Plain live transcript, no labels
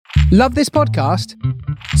Love this podcast?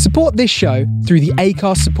 Support this show through the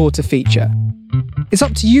Acast supporter feature. It's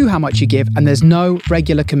up to you how much you give, and there's no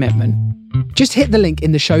regular commitment. Just hit the link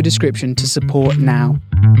in the show description to support now.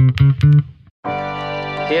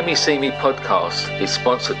 Hear Me See Me podcast is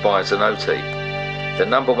sponsored by Zenoti, the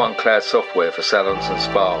 #1 cloud software for salons and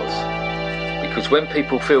spas. Because when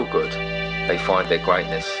people feel good, they find their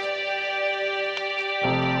greatness.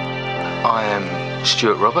 I am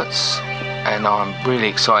Stuart Roberts, and I'm really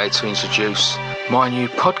excited to introduce my new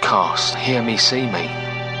podcast, Hear Me See Me.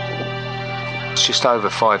 It's just over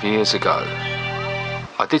 5 years ago,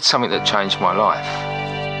 I did something that changed my life.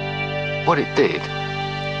 What it did,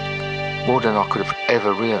 more than I could have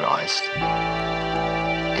ever realised,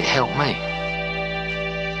 it helped me.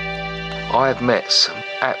 I have met some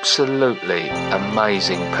absolutely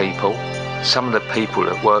amazing people. Some of the people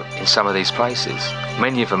that work in some of these places,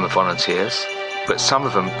 many of them are volunteers, but some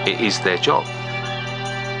of them, it is their job.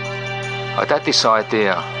 I'd had this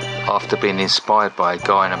idea after being inspired by a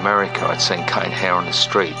guy in America I'd seen cutting hair on the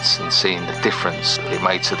streets and seeing the difference it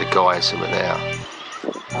made to the guys who were there.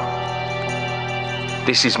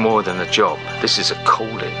 This is more than a job, this is a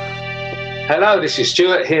calling. Hello, this is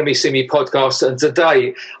Stuart, Hear Me See Me podcast, and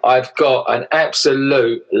today I've got an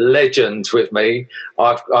absolute legend with me.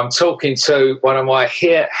 I'm talking to one of my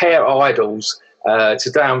hair idols.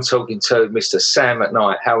 Today I'm talking to Mr. Sam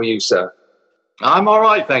McKnight. How are you, sir? I'm all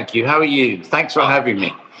right, thank you. How are you? Thanks for having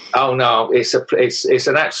me. Oh no, it's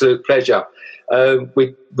an absolute pleasure.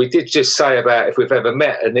 We did just say about if we've ever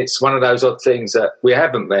met, and it's one of those odd things that we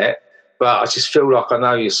haven't met, but I just feel like I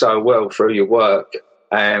know you so well through your work.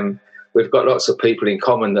 We've got lots of people in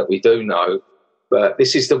common that we do know, but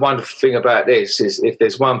this is the wonderful thing about this, is if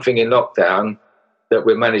there's one thing in lockdown that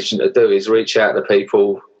we're managing to do is reach out to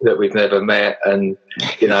people that we've never met and,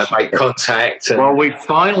 you know, make contact. And, well, we've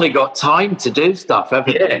finally got time to do stuff,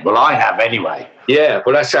 haven't we? Well, I have anyway. Yeah,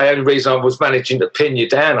 well, that's the only reason I was managing to pin you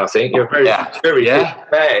down, I think. You're a very good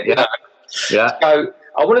man. You know? Yeah. So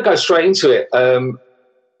I want to go straight into it.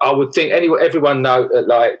 I would think everyone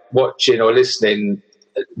watching or listening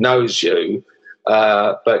knows you,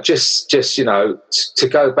 but just you know, to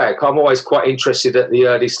go back, I'm always quite interested at the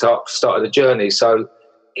early start of the journey. So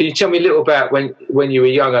can you tell me a little about when you were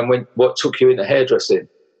young and what took you into hairdressing?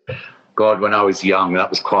 God, when I was young, that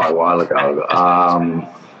was quite a while ago.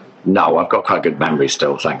 No, I've got quite good memory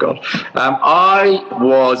still, thank God. I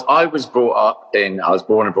was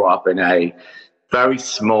born and brought up in a very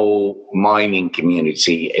small mining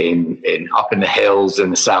community up in the hills in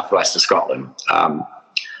the southwest of Scotland.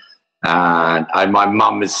 And my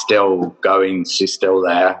mum is still going, she's still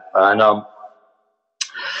there. And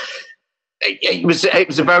it was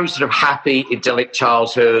a very sort of happy, idyllic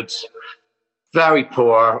childhood, very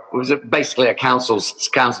poor. It was basically a council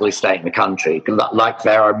estate in the country, like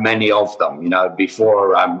there are many of them, you know,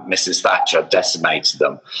 before Mrs. Thatcher decimated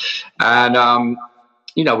them. And,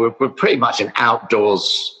 you know, we're pretty much an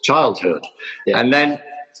outdoors childhood. Yeah. And then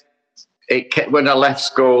when I left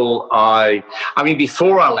school,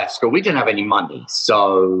 before I left school, we didn't have any money.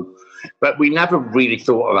 But we never really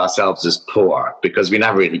thought of ourselves as poor because we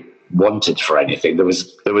never really wanted for anything. There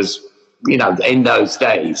was, you know, in those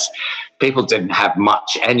days, people didn't have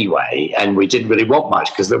much anyway, and we didn't really want much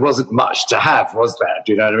because there wasn't much to have, was there?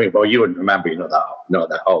 Do you know what I mean? Well, you wouldn't remember, you're not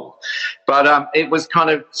that old. But it was kind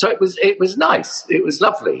of, so it was nice. It was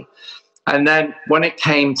lovely. And then when it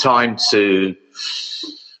came time to,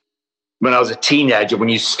 when I was a teenager, when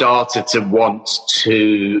you started to want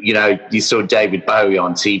to, you know, you saw David Bowie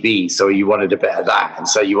on TV, so you wanted a bit of that. And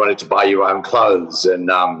so you wanted to buy your own clothes.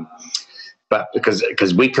 And, but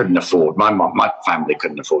because we couldn't afford, my family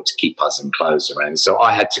couldn't afford to keep us in clothes around. So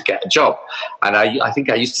I had to get a job. And I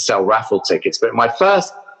think I used to sell raffle tickets. But my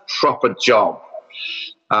first proper job,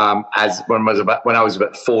 when I was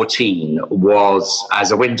about 14, was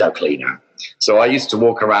as a window cleaner. So I used to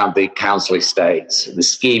walk around the council estates, the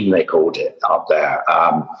scheme they called it up there,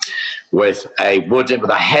 with a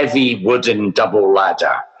heavy wooden double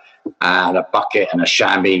ladder and a bucket and a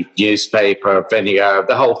chamois, newspaper, vinegar,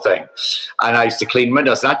 the whole thing. And I used to clean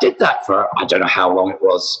windows. And I did that for, I don't know how long it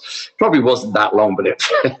was. Probably wasn't that long, but it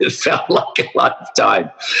felt like a lifetime.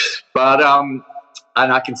 But, and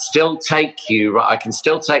I can still take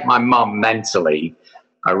my mum mentally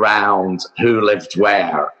around who lived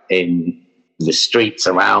where in the streets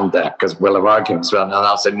around there, because we'll have arguments around, and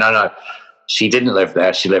I'll say, no, she didn't live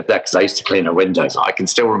there, she lived there, because I used to clean her windows. I can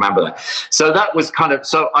still remember that. So that was kind of,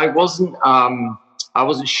 so I wasn't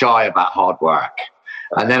shy about hard work.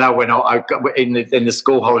 And then I went on, in the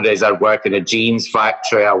school holidays, I worked in a jeans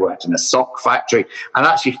factory, I worked in a sock factory. And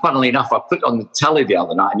actually, funnily enough, I put on the telly the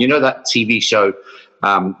other night, and you know that TV show,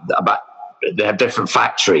 about they have different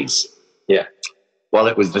factories. Yeah. Well,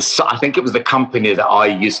 I think it was the company that I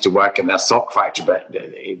used to work in, their sock factory, but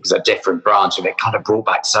it was a different branch, and it kind of brought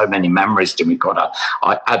back so many memories to me. God,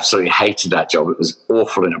 I absolutely hated that job. It was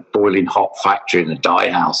awful in a boiling hot factory in a dye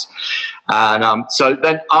house. And so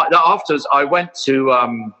then afterwards, I went to,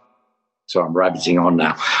 so I'm rabbiting on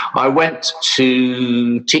now. I went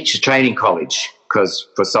to Teachers Training College because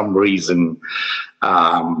for some reason,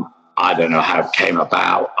 I don't know how it came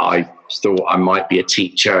about. I thought I might be a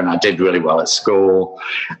teacher, and I did really well at school.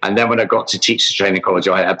 And then when I got to Teachers Training College,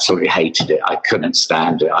 I absolutely hated it. I couldn't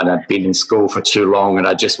stand it. And I'd been in school for too long, and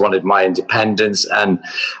I just wanted my independence. And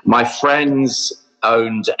my friends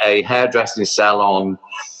owned a hairdressing salon,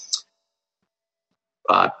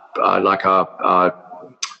 like a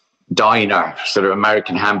diner, sort of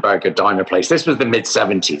American hamburger diner place. This was the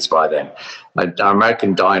mid-70s by then. An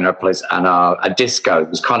American diner place and a disco. It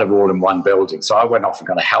was kind of all in one building. So I went off and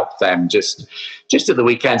kind of helped them just at the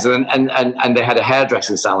weekends. And they had a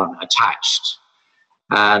hairdressing salon attached.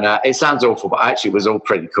 And it sounds awful, but actually it was all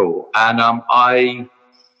pretty cool. And I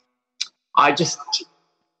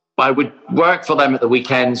would work for them at the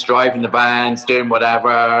weekends, driving the vans, doing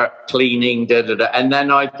whatever, cleaning, and then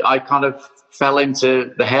I kind of fell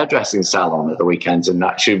into the hairdressing salon at the weekends and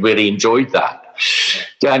actually really enjoyed that.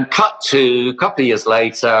 Then cut to a couple of years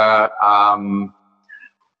later,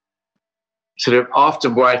 sort of after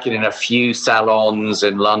working in a few salons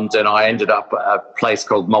in London, I ended up at a place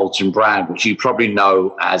called Molton Brown, which you probably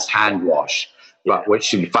know as Hand Wash, but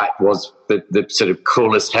which in fact was the sort of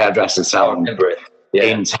coolest hairdressing salon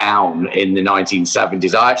in town in the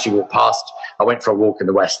 1970s. I actually walked past, I went for a walk in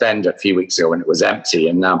the West End a few weeks ago when it was empty,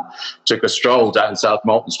 and took a stroll down South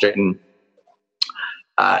Molton Street and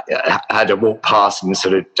had a walk past and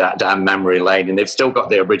sort of down memory lane, and they've still got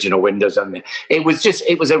the original windows on there. It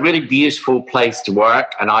was a really beautiful place to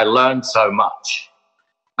work, and I learned so much.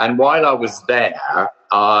 And while I was there,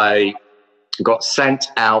 I got sent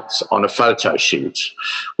out on a photo shoot,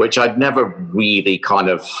 which I'd never really kind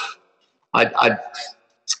of, I'd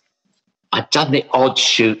done the odd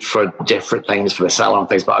shoot for different things for the salon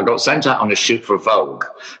things, but I got sent out on a shoot for Vogue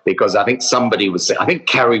because I think I think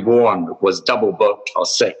Kerry Warren was double booked or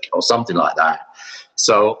sick or something like that.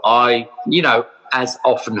 So as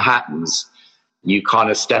often happens, you kind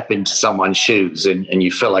of step into someone's shoes and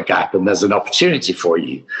you fill a gap and there's an opportunity for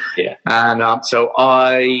you. Yeah. And so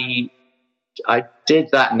I did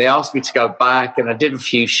that, and they asked me to go back, and I did a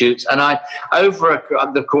few shoots, and over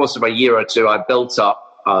the course of a year or two, I built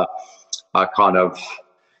up a kind of,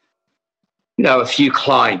 a few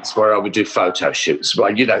clients where I would do photo shoots.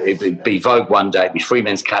 Well, it'd be Vogue one day, it'd be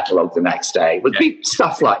Freeman's Catalogue the next day. It would be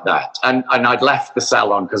stuff like that. And I'd left the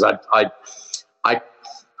salon because I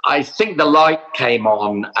think the light came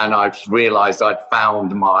on, and I realized I'd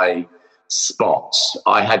found my spot.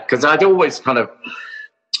 Because I'd always kind of,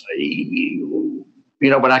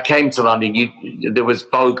 when I came to London, there was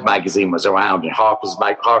Vogue magazine was around, and Harper's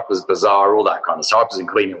Bazaar, all that kind of stuff. Harper's and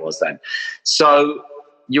Queen it was then. So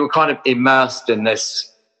you were kind of immersed in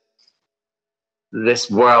this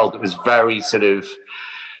world that was very sort of,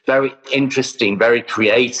 very interesting, very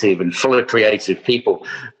creative and full of creative people.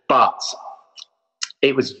 But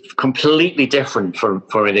it was completely different from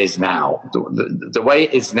it is now. The way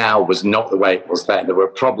it is now was not the way it was then. There were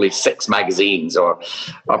probably 6 magazines or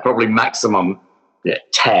probably maximum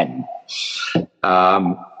 10.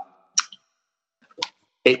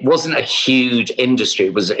 It wasn't a huge industry.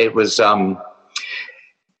 It was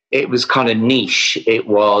kind of niche. It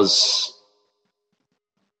was,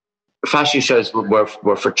 fashion shows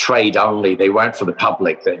were for trade only. They weren't for the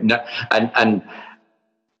public. And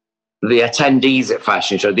the attendees at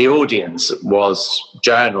fashion show, the audience was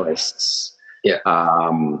journalists,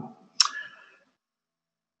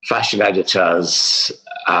 fashion editors.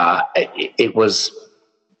 It was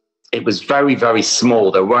very, very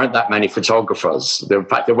small. There weren't that many photographers. In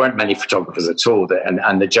fact, there weren't many photographers at all.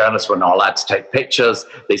 And the journalists were not allowed to take pictures.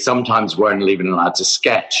 They sometimes weren't even allowed to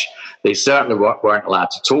sketch. They certainly weren't allowed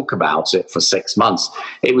to talk about it for 6 months.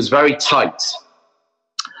 It was very tight.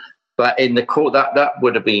 But in the court, that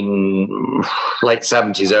would have been late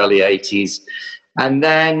 70s, early 80s. And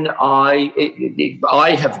then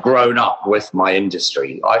I have grown up with my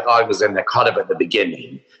industry. I was in the kind of at the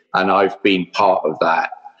beginning, and I've been part of that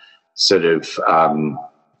sort of,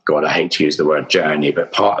 God, I hate to use the word journey,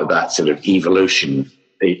 but part of that sort of evolution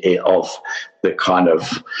of the kind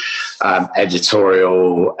of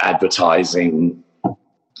editorial, advertising,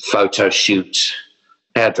 photo shoot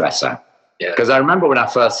hairdresser. Because I remember when I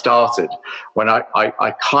first started, when I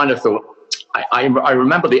kind of thought, I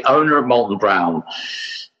remember the owner of Molton Brown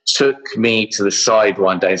took me to the side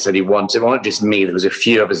one day and said it wasn't just me, there was a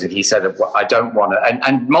few of us, and he said, I don't want to,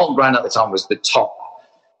 and Molton Brown at the time was the top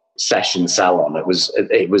session salon. That was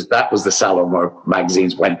the salon where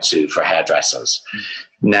magazines went to for hairdressers.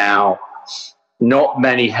 Now,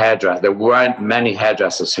 there weren't many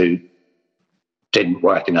hairdressers who didn't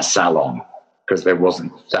work in a salon, because there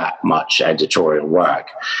wasn't that much editorial work.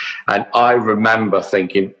 And I remember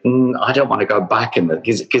thinking, I don't want to go back in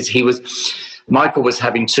because Michael was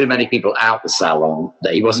having too many people out the salon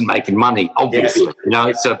that he wasn't making money, obviously.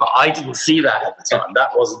 Yes. So, but I didn't see that at the time.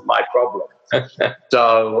 That wasn't my problem.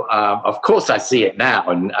 So, of course, I see it now,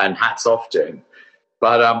 and hats off to him.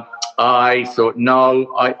 But I thought,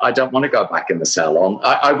 no, I don't want to go back in the salon.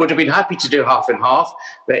 I would have been happy to do half and half,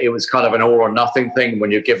 but it was kind of an all or nothing thing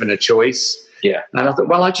when you're given a choice. Yeah. And I thought,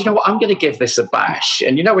 well, do you know what? I'm going to give this a bash.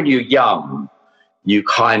 And when you're young, you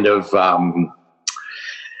kind of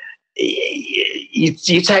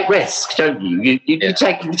you take risks, don't you? You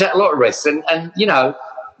take a lot of risks, and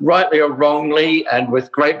rightly or wrongly, and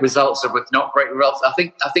with great results or with not great results. I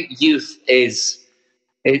think youth is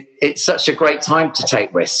it's such a great time to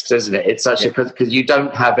take risks, isn't it? It's such because you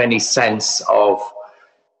don't have any sense of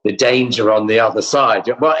the danger on the other side.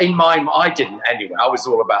 Well, in mine, I didn't anyway. I was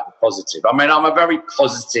all about the positive. I mean, I'm a very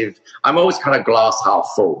positive. I'm always kind of glass half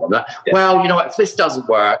full. I'm like, well, you know what? If this doesn't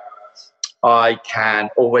work, I can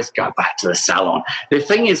always go back to the salon. The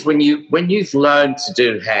thing is, when you've learned to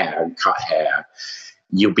do hair and cut hair,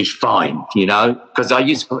 you'll be fine, because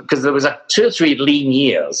there was 2 or 3 lean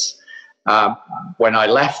years when I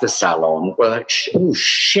left the salon. Well, like, oh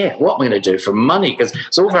shit, what am I going to do for money? Because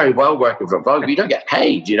it's all very well working for Vogue, but you don't get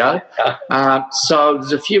paid, So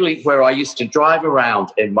there's a few where I used to drive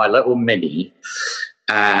around in my little Mini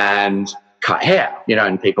and cut hair,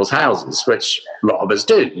 in people's houses, which a lot of us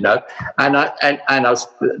do, and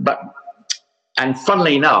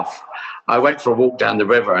funnily enough, I went for a walk down the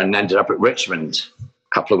river and ended up at Richmond a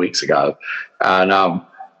couple of weeks ago, and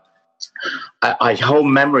a whole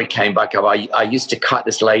memory came back of I used to cut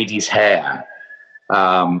this lady's hair,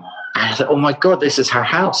 and I thought, oh my God, this is her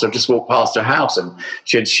house. I've just walked past her house, and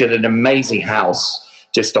she had an amazing house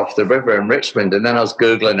just off the river in Richmond. And then I was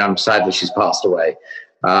Googling, and sadly she's passed away.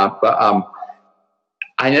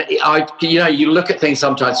 You look at things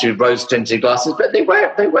sometimes through rose-tinted glasses, but they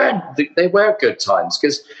were good times,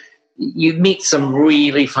 because you meet some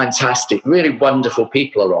really fantastic, really wonderful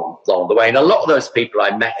people along the way. And a lot of those people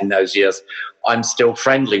I met in those years, I'm still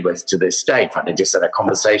friendly with to this day. In fact, I just had a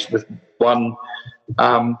conversation with one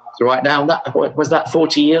right now. Was that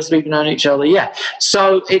 40 years we've known each other? Yeah.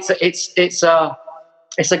 So it's a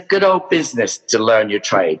good old business to learn your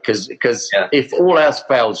trade, because if all else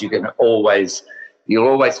fails, you'll always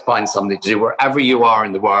find something to do wherever you are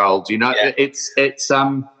in the world.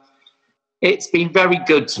 It's been very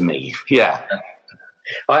good to me. Yeah.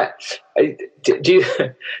 I don't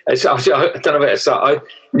know where to start.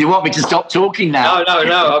 You want me to stop talking now?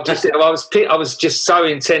 No. I was just so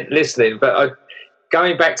intent listening. But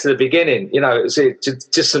going back to the beginning,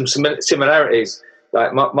 just some similarities.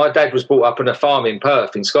 Like my dad was brought up on a farm in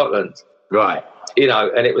Perth, in Scotland. Right.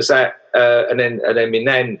 And it was that, and then my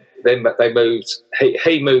nan. Then they moved.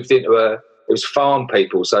 He moved into it was farm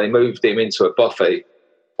people, so they moved him into a bothy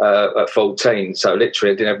at 14. So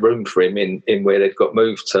literally, I didn't have room for him in where they'd got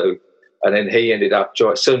moved to. And then he ended up,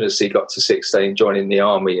 as soon as he got to 16, joining the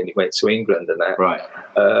army, and he went to England and that. Right.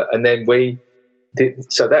 And then we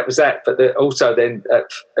did. So that was that. But also then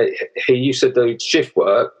he used to do shift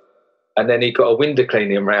work, and then he got a window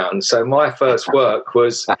cleaning round. So my first work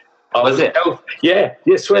was. I was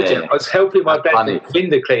helping my dad with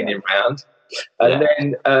window cleaning round, and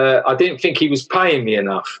then I didn't think he was paying me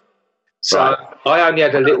enough. So I only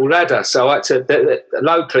had a little ladder. So I had to,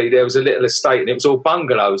 locally there was a little estate, and it was all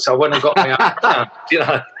bungalows. So I went and got my own,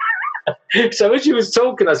 So as you was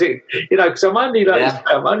talking, I said, because I'm only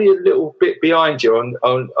I'm only a little bit behind you on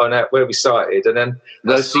where we started, and then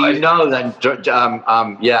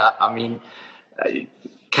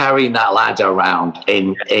carrying that ladder around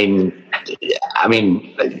in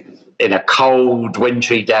a cold,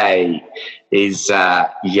 wintry day is,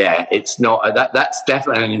 it's not, that's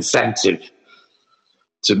definitely an incentive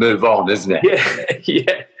to move on, isn't it?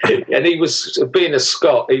 Yeah. And he was, being a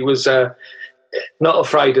Scot, he was not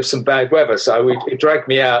afraid of some bad weather. So he dragged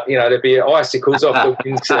me out, there'd be icicles off the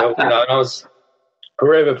windsill, and I was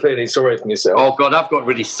forever feeling sorry for myself. Oh, God, I've got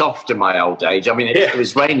really soft in my old age. I mean, it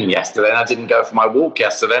was raining yesterday, and I didn't go for my walk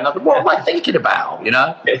yesterday. And I thought, what am I thinking about,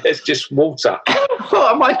 It's just water.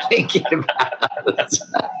 What am I thinking about?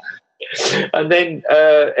 And then,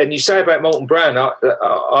 and you say about Molton Brown,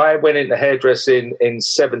 I went into hairdressing in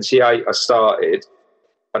 78, I started.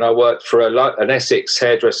 and I worked for an Essex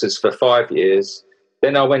hairdressers for 5 years.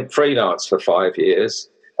 Then I went freelance for 5 years.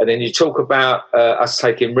 And then you talk about us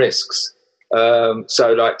taking risks.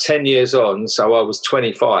 So like 10 years on, so I was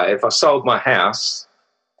 25, I sold my house.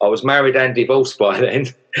 I was married and divorced by then.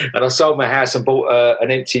 And I sold my house and bought an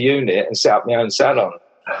empty unit and set up my own salon,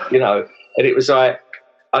 you know. And it was like,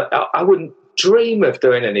 I wouldn't dream of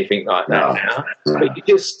doing anything like that now. But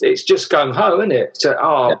it's just gung ho, isn't it? So,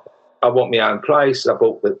 I want my own place. I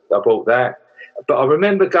bought that. But I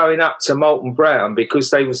remember going up to Molton Brown because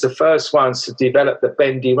they was the first ones to develop the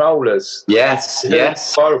bendy rollers. Yes. Yeah.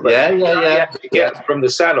 From the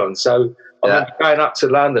salon. So I remember going up to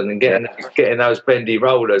London and getting those bendy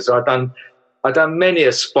rollers. I'd done many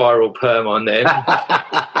a spiral perm on them.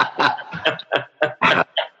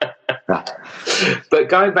 But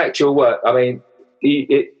going back to your work, I mean,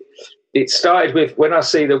 it started with, when I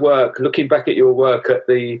see the work, looking back at your work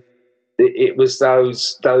it was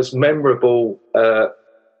those memorable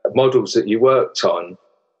models that you worked on,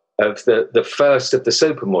 of the first of the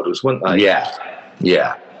supermodels, weren't they?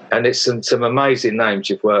 Yeah. And it's some amazing names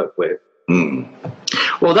you've worked with.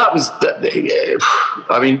 Well, that was,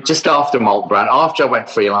 I mean, just after Molton Brown, after I went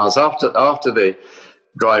freelance, after the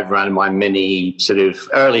drive around in my Mini, sort of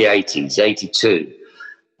early 80s, 82,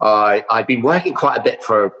 I'd been working quite a bit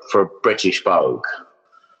for British Vogue.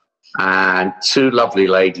 And two lovely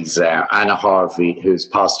ladies there, Anna Harvey, who's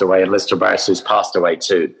passed away, and Lister Barris, who's passed away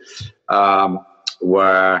too,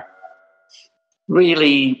 were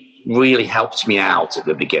really, really helped me out at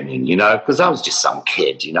the beginning, you know, because I was just some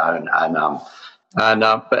kid, you know,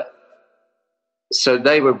 but so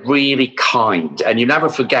they were really kind, and you never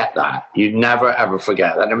forget that. You never ever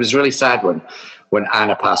forget that. And it was really sad when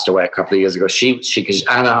Anna passed away a couple of years ago. Because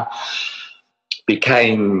Anna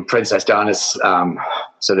became Princess Diana's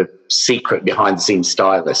sort of secret behind-the-scenes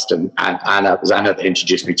stylist, and Anna that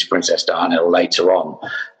introduced me to Princess Diana later on,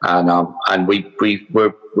 and we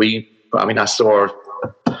I mean, I saw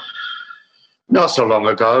her not so long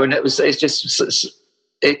ago, and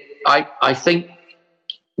I think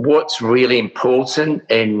what's really important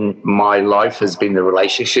in my life has been the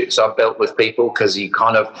relationships I've built with people, because you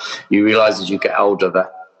realize as you get older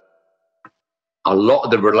that a lot of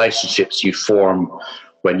the relationships you form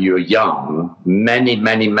when you're young, many,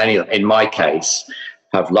 in my case,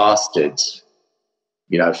 have lasted,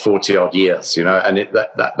 40 odd years, and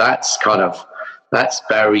that's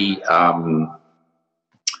very,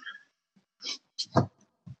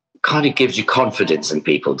 kind of gives you confidence in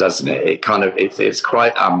people, doesn't it? It's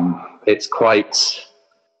quite,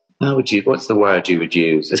 what's the word you would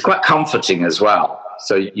use? It's quite comforting as well.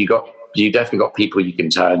 So you definitely got people you can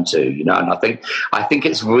turn to, and I think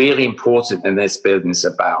it's really important in this business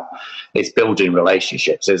it's building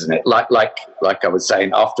relationships, isn't it? Like I was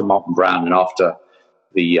saying, after Molton Brown and after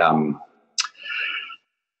the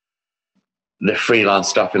freelance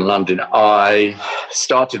stuff in London, I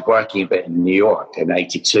started working a bit in New York in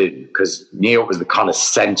 82, because New York was the kind of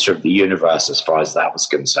center of the universe as far as that was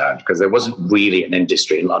concerned, because there wasn't really an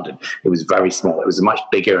industry in London. It was very small. It was a much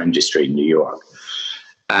bigger industry in New York.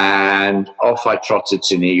 And off I trotted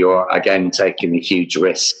to New York, again, taking a huge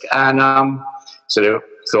risk. And sort of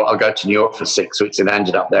thought I'll go to New York for 6 weeks, and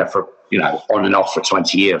ended up there for, on and off for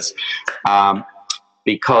 20 years.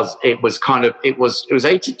 Because it was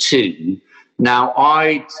 82. Now,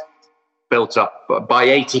 I'd built up, by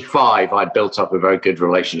 85, I'd built up a very good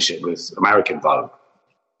relationship with American Vogue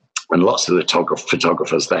and lots of the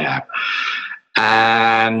photographers there.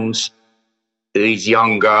 And these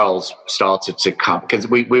young girls started to come, because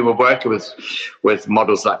we were working with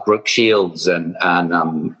models like Brooke Shields and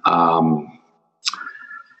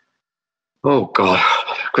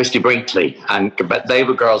Christy Brinkley, but they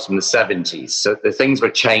were girls from the 70s, so the things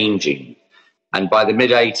were changing. And by the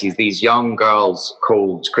mid-80s, these young girls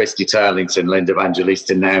called Christy Turlington, Linda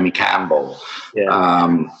Evangelista, Naomi Campbell,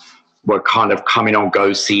 were kind of coming on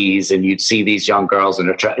go-sees, and you'd see these young girls and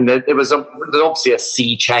there was obviously a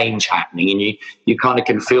sea change happening, and you kind of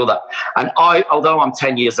can feel that. And although I'm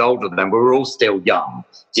 10 years older than them, we were all still young.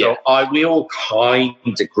 So we all kind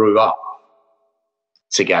of grew up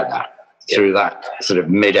together through that sort of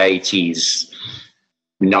mid-80s,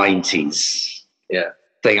 90s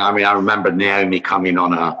thing. I mean, I remember Naomi coming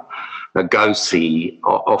on a go-see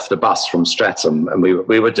off the bus from Streatham, and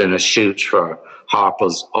we were doing a shoot for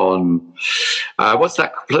Harper's on what's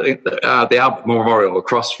that? The Albert Memorial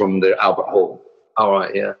across from the Albert Hall. All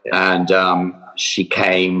right, yeah. And she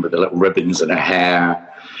came with the little ribbons in her hair.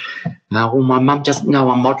 Now, my mum doesn't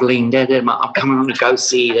know I'm modelling. I'm coming on a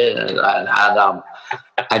go-see, and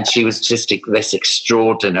And she was just this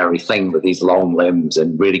extraordinary thing with these long limbs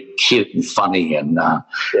and really cute and funny. And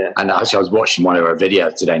actually, I was watching one of her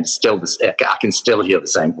videos today, and I can still hear the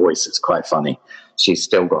same voice. It's quite funny. She's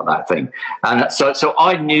still got that thing. And so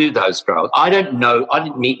I knew those girls. I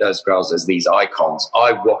didn't meet those girls as these icons.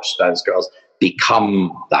 I watched those girls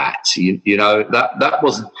become that. You know, that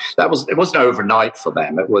wasn't overnight for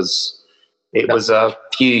them. It was a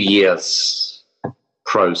few years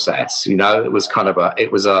process. You know, it was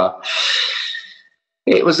a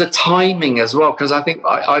timing as well, because I think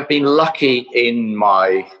I've been lucky in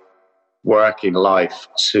my working life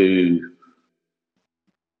to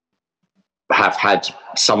have had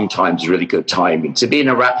sometimes really good timing to be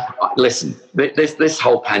in listen, this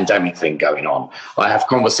whole pandemic thing going on, I have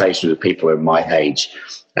conversations with people in my age,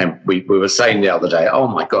 and we were saying the other day, oh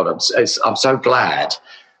my God, I'm so glad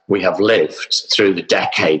we have lived through the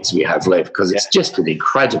decades we have lived, because it's just been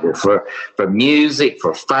incredible for music,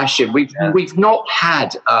 for fashion. We've not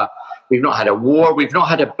had a war. We've not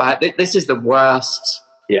had a bad. This is the worst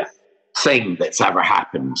thing that's ever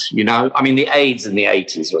happened. You know, I mean, the AIDS in the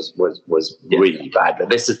 80s was really bad, but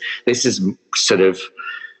this is sort of.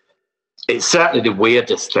 It's certainly the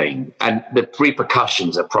weirdest thing, and the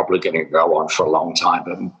repercussions are probably going to go on for a long time.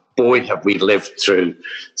 But boy, have we lived through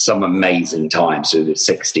some amazing times through the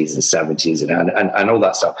 60s and 70s and all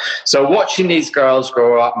that stuff. So watching these girls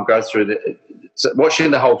grow up and go through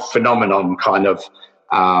watching the whole phenomenon kind of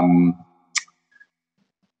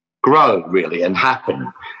grow really and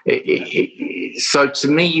happen. So to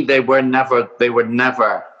me, they were never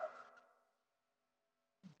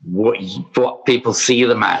what people see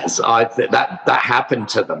them as. That happened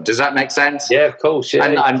to them. Does that make sense? Yeah, of course. Yeah.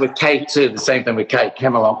 And with Kate too, the same thing with Kate.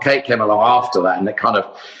 Kate came along after that, and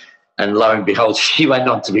lo and behold, she went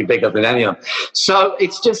on to be bigger than any of them. So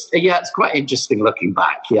it's just, it's quite interesting looking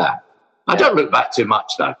back. Yeah. I don't look back too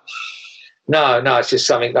much though. No, it's just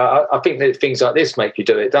something that I think that things like this make you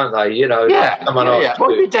do it, don't they? You know,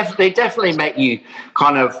 Well, they definitely make you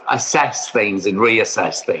kind of assess things and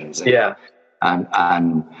reassess things.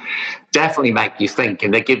 And definitely make you think,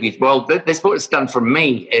 and they give you, this what it's done for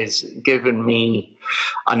me is given me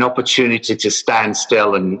an opportunity to stand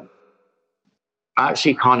still and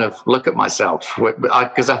actually kind of look at myself,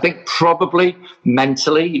 because I think probably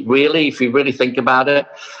mentally, really, if you really think about it,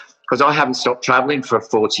 because I haven't stopped traveling for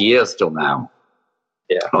 40 years till now,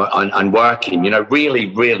 and working, you know,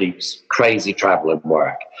 really, really crazy travel and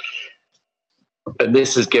work, and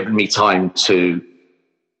this has given me time to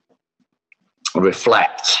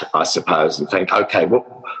reflect, I suppose, and think, okay,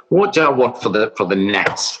 what do I want for the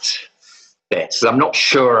next bit? So I'm not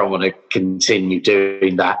sure I want to continue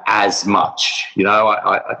doing that as much, you know,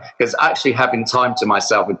 because actually having time to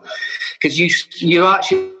myself, and because you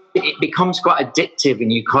actually, it becomes quite addictive,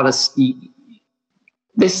 and you kind of,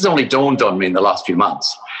 this has only dawned on me in the last few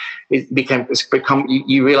months.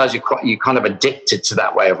 You realize you're kind of addicted to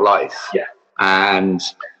that way of life, and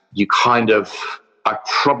you kind of are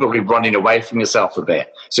probably running away from yourself a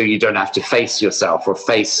bit, so you don't have to face yourself or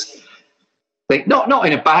not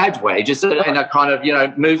in a bad way, just in a kind of, you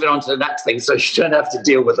know, moving on to the next thing, so you don't have to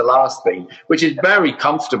deal with the last thing, which is very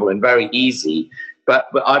comfortable and very easy. But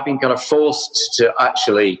I've been kind of forced to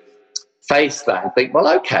actually face that and think, well,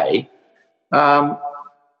 okay.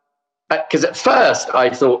 Because at first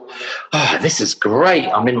I thought, oh, this is great.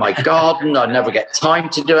 I'm in my garden. I never get time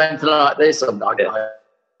to do anything like this. I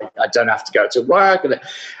don't have to go to work.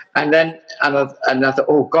 And then I thought,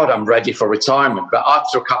 oh, God, I'm ready for retirement. But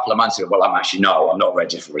after a couple of months, I go, well, I'm not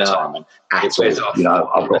ready for retirement at all. You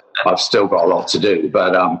know, I've still got a lot to do,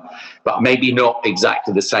 but maybe not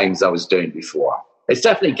exactly the same as I was doing before. It's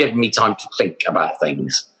definitely given me time to think about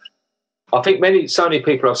things. I think so many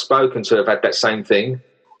people I've spoken to have had that same thing.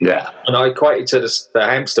 Yeah. And I equate it to the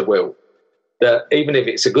hamster wheel, that even if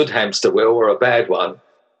it's a good hamster wheel or a bad one,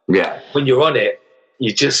 when you're on it,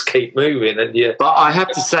 you just keep moving. But I have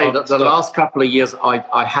to say that the last couple of years,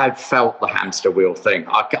 I have felt the hamster wheel thing.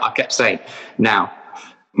 I kept saying, now,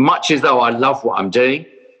 much as though I love what I'm doing,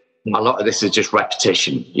 a lot of this is just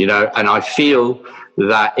repetition, you know, and I feel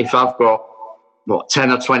that if I've got,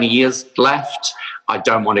 10 or 20 years left, I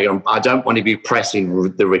don't want to be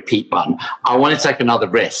pressing the repeat button. I want to take another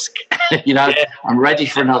risk. You know, I'm ready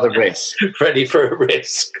for another risk. Ready for a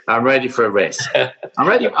risk. I'm ready for a risk. I'm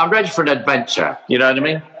ready for an adventure. You know what I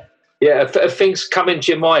mean? Yeah, if things come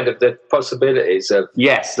into your mind of the possibilities of...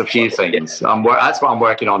 Yes, a few things. That's what I'm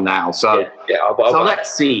working on now. So,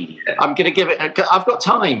 let's see. Yeah. I'm going to give it... I've got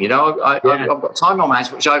time, I've got time on my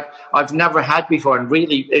hands, which I've never had before. And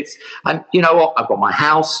really, and you know what? I've got my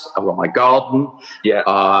house. I've got my garden. Yeah.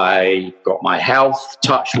 I got my health,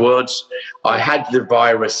 touch wood. I had the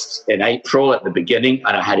virus in April at the beginning,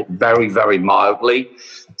 and I had it very, very mildly. Right.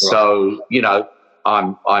 So,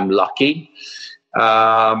 I'm lucky.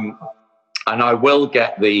 And I will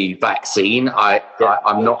get the vaccine. I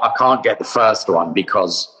can't get the first one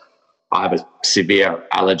because I have a severe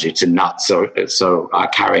allergy to nuts. So I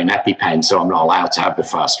carry an EpiPen, so I'm not allowed to have the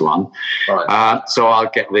first one. Right. So I'll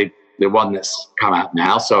get the one that's come out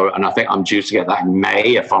now. And I think I'm due to get that in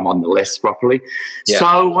May if I'm on the list properly. Yeah.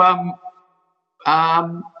 So,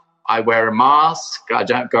 I wear a mask. I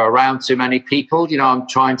don't go around too many people. I'm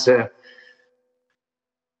trying to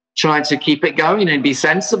keep it going and be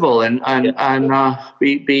sensible and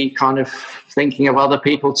be kind of thinking of other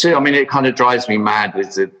people too. I mean, it kind of drives me mad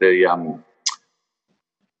with the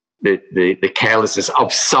carelessness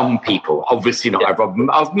of some people. Obviously not everyone,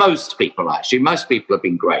 of most people actually. Most people have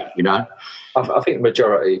been great, I think the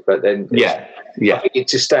majority, but then yeah. I think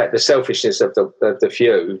it's just the selfishness of the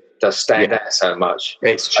few does stand out so much.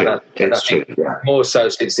 It's true. It's true. More so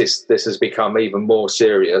since this has become even more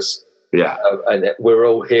serious. Yeah, and we're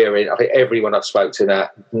all hearing. I think everyone I've spoken to now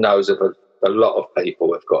knows of a lot of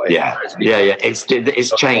people have got it. Yeah.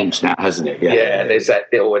 It's changed now, hasn't it? Yeah, there's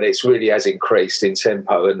that deal, and it's really has increased in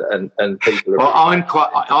tempo, and people. Well, I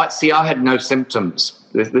had no symptoms.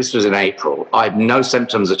 This was in April. I had no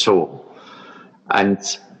symptoms at all, and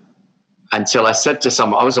until I said to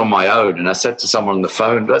someone, I was on my own, and I said to someone on the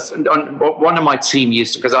phone, one of my team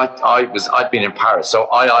used to, because I'd been in Paris, so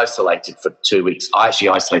I isolated for 2 weeks. I actually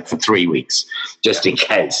isolated for 3 weeks, just in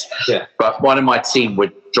case. Yeah. But one of my team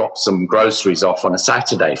would drop some groceries off on a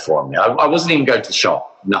Saturday for me. I wasn't even going to the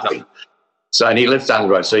shop, nothing. No. So, and he lives down the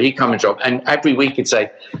road, so he'd come and drop, and every week he'd say,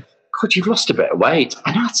 God, you've lost a bit of weight.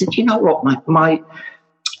 And I said, you know what,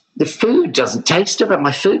 the food doesn't taste of it.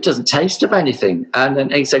 My food doesn't taste of anything. And then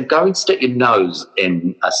he said, go and stick your nose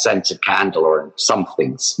in a scented candle or in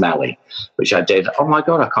something smelly, which I did. Oh my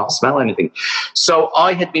God, I can't smell anything. So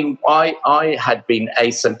I had been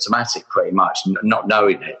asymptomatic pretty much, not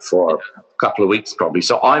knowing it for a couple of weeks probably.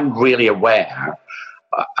 So I'm really aware,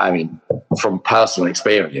 from personal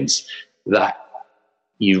experience, that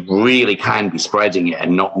you really can be spreading it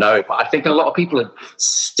and not know it. But I think a lot of people are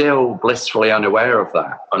still blissfully unaware of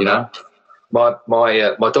that, My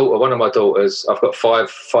daughter, one of my daughters, I've got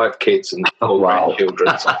five kids and all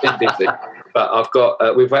grandchildren. So I've been busy. But I've got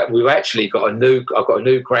we've actually got I've got a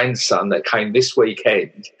new grandson that came this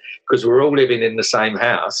weekend because we're all living in the same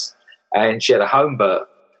house, and she had a home birth.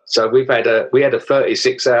 So we had a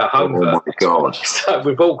 36-hour home birth. Oh my God! So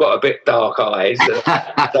we've all got a bit dark eyes,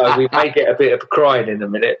 so we may get a bit of crying in a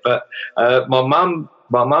minute. But my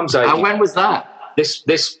mum's age. And when was that?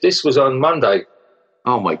 This was on Monday.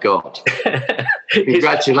 Oh my God!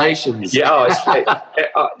 Congratulations! Yeah,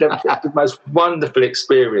 the most wonderful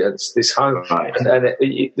experience. This home, right. and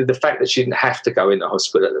the fact that she didn't have to go in the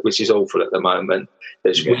hospital, which is awful at the moment.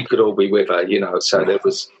 That we could all be with her, So there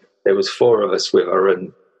was 4 of us with her,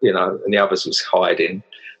 and and the others was hiding.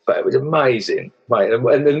 But it was amazing, mate. And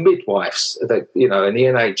the midwives, and the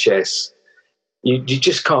NHS. You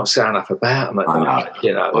just can't say enough about them at the moment.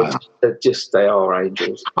 They are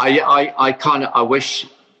angels. I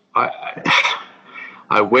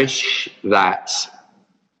wish that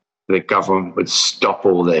the government would stop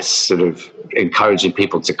all this sort of encouraging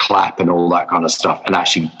people to clap and all that kind of stuff, and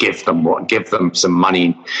actually give them some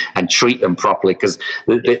money and treat them properly. Because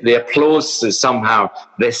the applause is somehow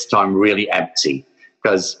this time really empty.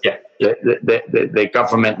 Because the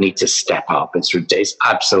government need to step up. It's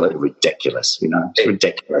absolutely ridiculous. It's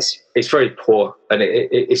ridiculous. It's very poor, and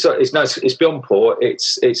it's beyond poor.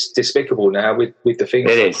 It's despicable now with the things.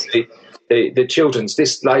 It is the children's,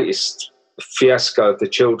 this latest fiasco of the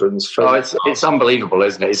children's film. Oh, it's unbelievable,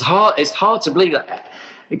 isn't it? It's hard to believe that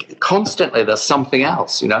constantly there's something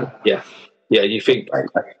else. Yeah. You think.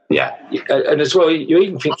 Yeah, and as well, you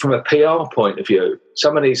even think from a PR point of view.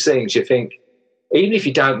 Some of these things, you think. Even if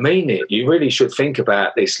you don't mean it, you really should think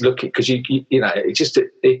about this. Because even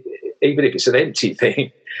if it's an empty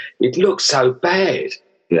thing, it looks so bad.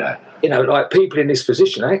 Yeah. Like people in this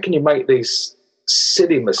position, how can you make these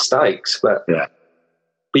silly mistakes? But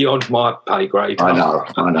beyond my pay grade. I know.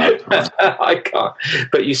 I can't.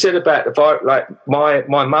 But you said about the virus, like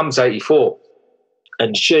my mum's 84,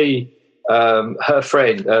 and she. Her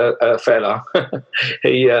friend, her fella,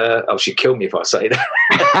 he. She'd kill me if I say that.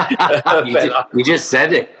 You just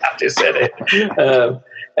said it. I just said it.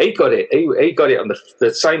 He got it. He got it on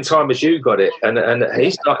the same time as you got it, and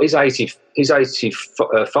he's 85,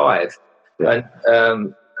 and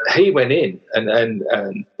he went in, and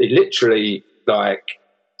he literally like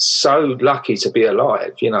so lucky to be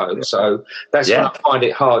alive, you know. So that's when I find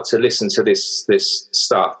it hard to listen to this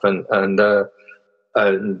stuff, and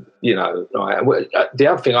you know, like, the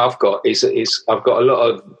other thing I've got is I've got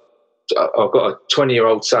a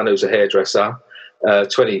 20-year-old son who's a hairdresser.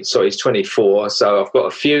 He's 24. So I've got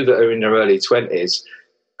a few that are in their early 20s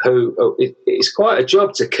who it's quite a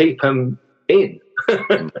job to keep them in,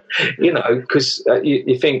 you know, because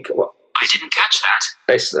you think, well, I didn't catch that.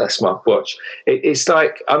 That's my watch. It's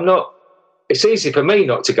like it's easy for me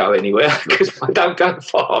not to go anywhere because I don't go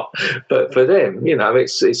far, but for them, you know,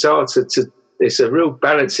 it's hard to it's a real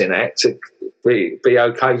balancing act to be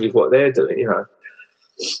okay with what they're doing, you know.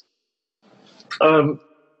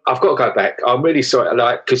 I've got to go back. I'm really sorry,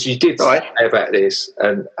 like, because you did say about this,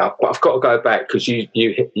 and I've got to go back because you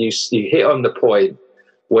hit on the point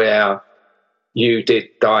where you did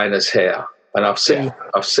Diana's hair, and I've seen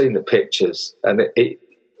the pictures, and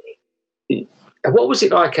what was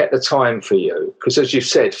it like at the time for you? Because as you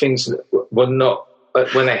said, things were not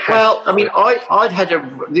when they happened. Well, I mean, I'd had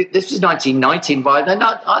this was 1919, by then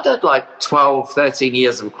I'd had like 12, 13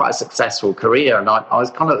 years of quite a successful career, and I was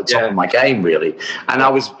kind of at the top of my game, really. And I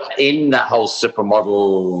was in that whole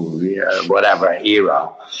supermodel, whatever era,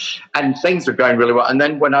 and things were going really well. And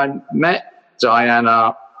then when I met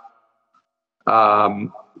Diana, I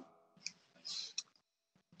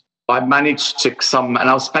managed to and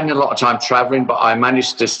I was spending a lot of time traveling, but I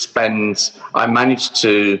managed to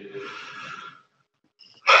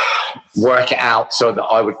work it out so that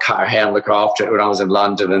I would cut her hair and look after it when I was in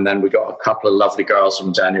London. And then we got a couple of lovely girls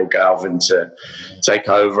from Daniel Galvin to take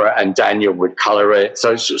over, and Daniel would colour it.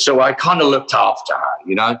 So I kind of looked after her,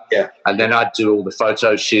 you know? Yeah. And then I'd do all the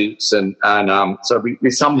photo shoots, and so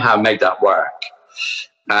we somehow made that work.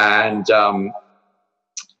 And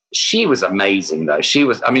she was amazing, though. She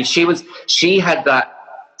had that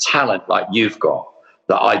talent like you've got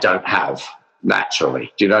that I don't have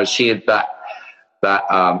naturally. You know, she had that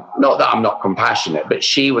not that I'm not compassionate, but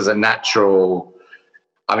she was a natural.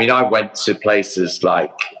 I mean, I went to places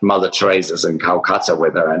like Mother Teresa's in Calcutta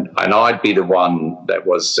with her, and I'd be the one that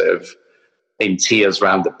was sort of in tears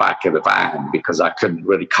round the back of the van because I couldn't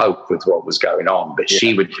really cope with what was going on. But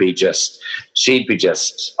she'd be just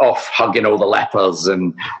off hugging all the lepers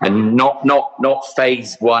and not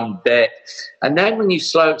fazed one bit. And then when you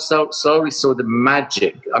slowly saw the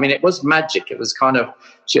magic, I mean, it was magic. It was kind of,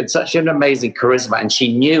 she had such an amazing charisma, and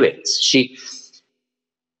she knew it.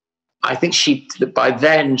 I think by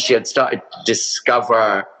then she had started to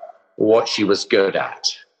discover what she was good at.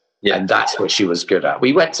 Yeah, and that's what she was good at. I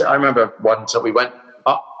remember once we went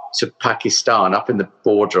up to Pakistan, up in the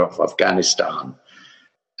border of Afghanistan.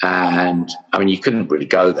 And I mean, you couldn't really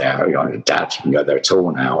go there. You know, Dad can go there at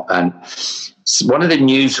all now. And one of the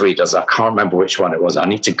newsreaders, I can't remember which one it was. I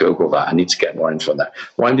need to Google that. I need to get more info on that.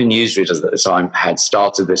 One of the newsreaders at the time had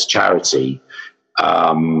started this charity.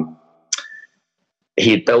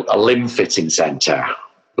 He had built a limb fitting centre.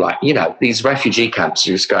 Like, you know, these refugee camps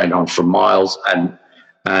just going on for miles, and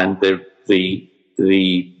the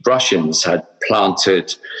Russians had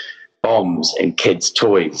planted bombs in kids'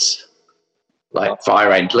 toys, like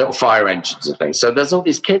little fire engines and things. So there's all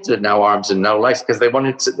these kids with no arms and no legs because they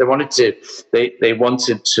wanted to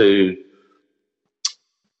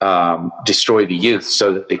destroy the youth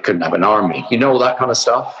so that they couldn't have an army. You know, all that kind of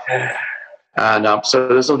stuff. And so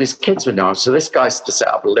there's all these kids with no arms. So this guy's to set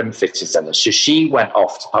up a limb fitting centre. So she went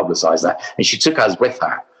off to publicise that, and she took us with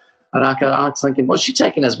her. And I was thinking, what's she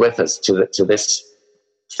taking us with us to this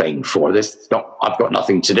thing for? I've got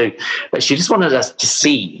nothing to do. But she just wanted us to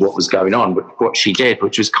see what was going on, what she did,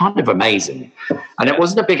 which was kind of amazing. And it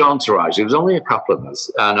wasn't a big entourage. It was only a couple of us.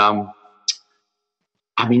 And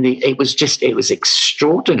I mean, it was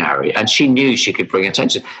extraordinary. And she knew she could bring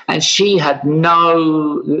attention. And she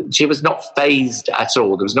was not fazed at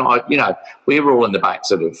all. There was not, you know, we were all in the back,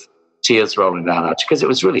 sort of tears rolling down our, because it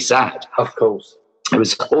was really sad. Of course. It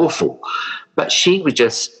was awful, but she was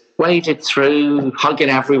just waded through, hugging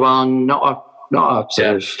everyone, not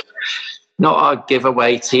a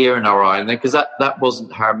giveaway tear in her eye, because that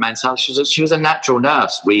wasn't her mentality. She was a natural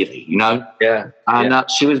nurse, really, you know. Yeah. And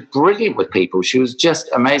she was brilliant with people. She was just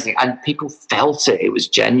amazing, and people felt it. It was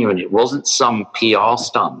genuine. It wasn't some PR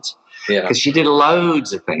stunt. Yeah. Because she did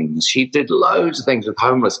loads of things. She did loads of things with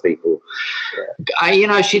homeless people.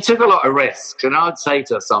 Yeah. She took a lot of risks. And I'd say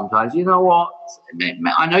to her sometimes, you know what?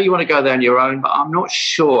 I know you want to go there on your own, but I'm not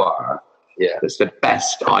sure Yeah. That's the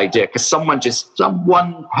best idea, because some one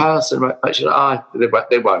person,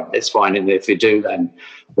 they won't. It's fine, and if you do, then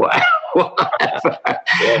whatever.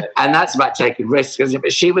 Yeah. And that's about taking risks.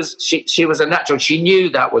 But she was a natural. She knew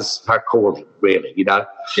that was her calling, really.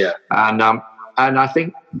 Yeah. And I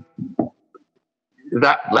think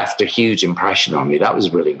that left a huge impression on me. That was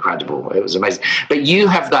really incredible. It was amazing. But you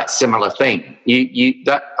have that similar thing.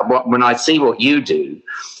 When I see what you do,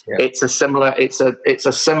 it's a similar.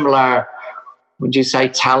 Would you say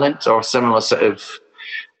talent or similar sort of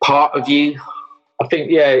part of you? I think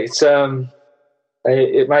it's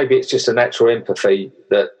maybe it's just a natural empathy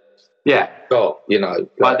that got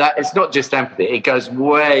But that it's not just empathy; it goes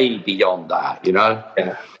way beyond that.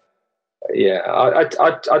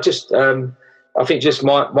 I just I think just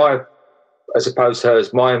my as opposed to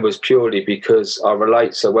hers, mine was purely because I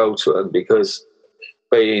relate so well to them, because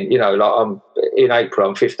being I'm in April,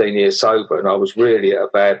 I'm 15 years sober, and I was really at a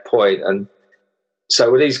bad point. And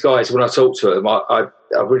so with these guys, when I talk to them, I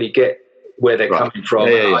really get where they're coming from.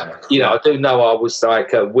 I do know I was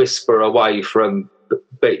like a whisper away from,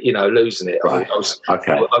 losing it. Right.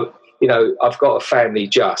 I've got a family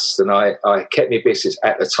and I kept my business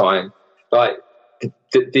at the time. Like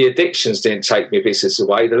the addictions didn't take my business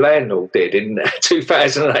away. The landlord did in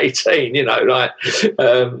 2018,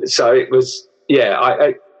 so it was,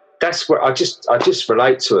 that's where I just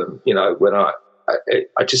relate to them, when I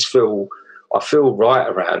just feel right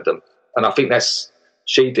around them. And I think that's,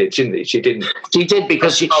 she did, didn't she? She did,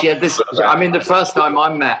 because she had this. I mean, the first time I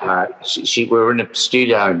met her, we were in a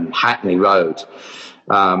studio in Hackney Road,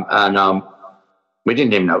 and we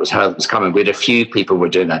didn't even know it was her that was coming. We had a few people were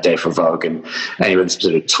doing that day for Vogue, and anyway, this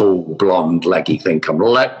sort of tall, blonde, leggy thing come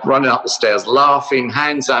running up the stairs, laughing,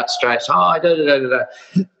 hands outstretched,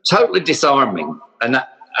 totally disarming, but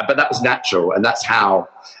that was natural, and that's how.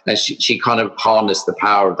 And she kind of harnessed the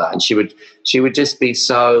power of that, and she would just be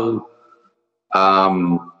so.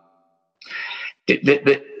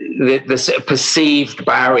 The sort of perceived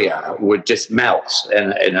barrier would just melt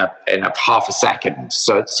in a half a second.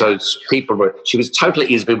 So she was totally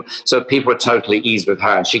easy. So people were totally easy with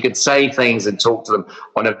her, and she could say things and talk to them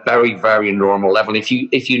on a very, very normal level. And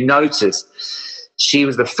if you notice, she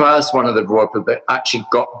was the first one of the Royal People that actually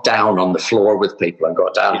got down on the floor with people and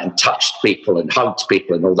got down and touched people and hugged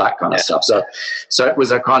people and all that kind of stuff. So it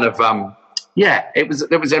was a kind of it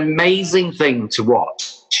was an amazing thing to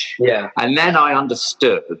watch. Yeah. And then I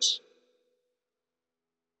understood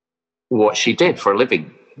what she did for a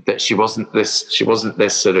living, that she wasn't this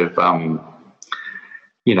sort of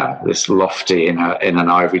this lofty in an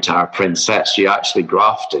ivory tower princess. She actually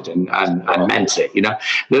grafted and meant it.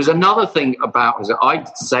 There's another thing about her. I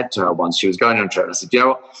said to her once, she was going on a trip, and I said,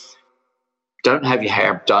 what? Don't have your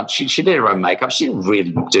hair done. She did her own makeup. She didn't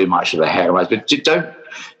really do much of her hair, but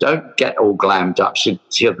don't get all glammed up.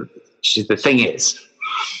 The thing is,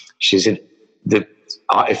 she said,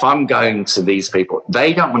 if I'm going to these people,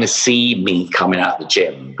 they don't want to see me coming out of the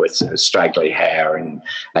gym with straggly hair and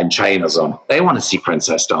trainers on. They want to see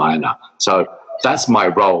Princess Diana. So that's my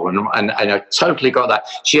role, and I totally got that.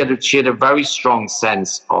 She had a very strong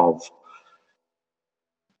sense of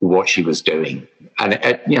what she was doing, and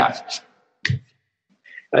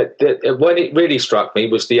when it really struck me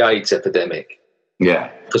was the AIDS epidemic.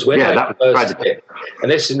 Yeah, because when that was hit,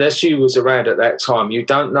 unless you was around at that time, you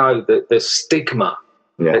don't know the stigma.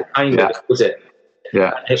 Yeah, was it?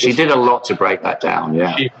 Yeah, she did a lot to break that down.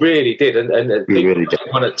 Yeah, she really did, and people really did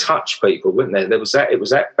want to touch people, wouldn't there? It was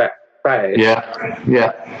that bad.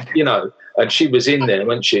 Yeah. And she was in there,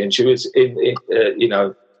 wasn't she? And she was in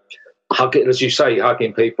hugging, as you say,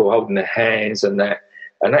 hugging people, holding their hands, and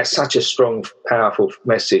that's such a strong, powerful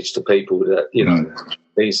message to people that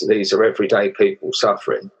these are everyday people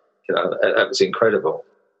suffering. That was incredible.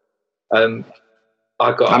 For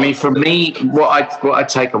me, what I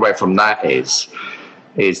take away from that is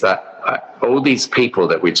that all these people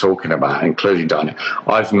that we're talking about, including Diana,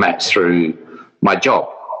 I've met through my job.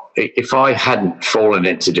 If I hadn't fallen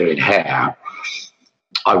into doing hair,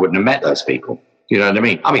 I wouldn't have met those people. You know what I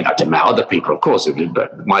mean? I'd have met other people, of course,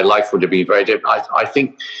 but my life would have been very different. I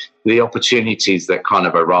think the opportunities that kind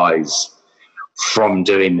of arise from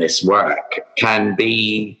doing this work can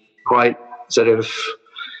be quite sort of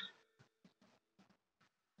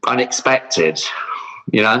unexpected,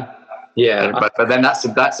 Yeah. But then that's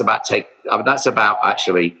about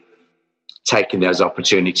actually taking those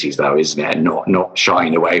opportunities, though, isn't it? And not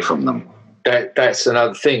shying away from them. That's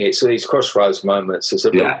another thing. It's these crossroads moments. It's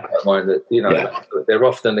a bit mine that they're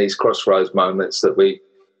often these crossroads moments that we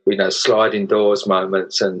sliding doors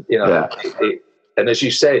moments, and and as you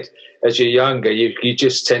said, as you're younger, you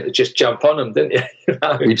just tend to just jump on them, don't you? You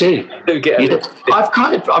know? You do. I've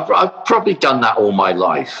probably done that all my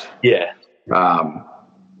life. Yeah.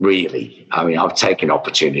 Really. I mean, I've taken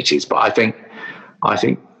opportunities, but I think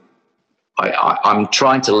I'm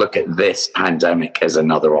trying to look at this pandemic as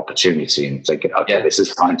another opportunity and thinking, okay, this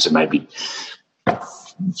is time to maybe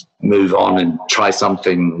move on and try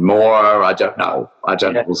something more. I don't know.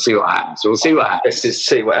 We'll see what happens. Let's just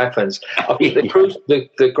see what happens. I think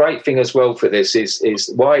the great thing as well for this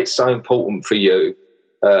is why it's so important for you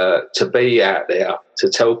to be out there, to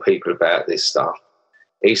tell people about this stuff,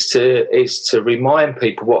 is to remind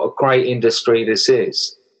people what a great industry this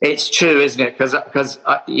is. It's true, isn't it? Because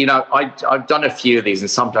I've done a few of these, and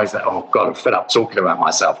sometimes oh God, I'm fed up talking about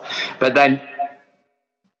myself. But then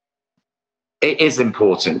it is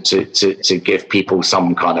important to give people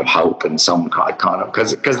some kind of hope and some kind of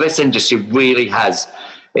because this industry really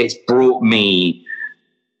it's brought me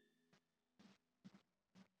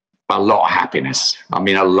a lot of happiness. I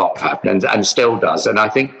mean, a lot of happiness, and still does. And I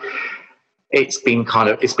think it's been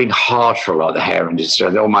hard for a lot of the hair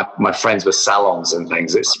industry. All my friends with salons and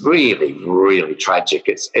things. It's really, really tragic.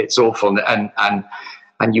 It's awful.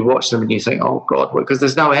 And you watch them and you think, oh God, because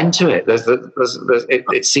there's no end to it.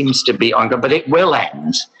 It seems to be ongoing, but it will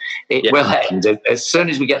end. It will end as soon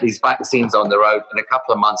as we get these vaccines on the road. In a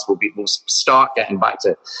couple of months, we'll start getting back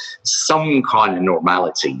to some kind of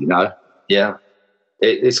normality. You know? Yeah,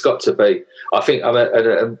 it's got to be. I think.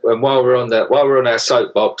 And while we're on our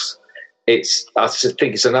soapbox, I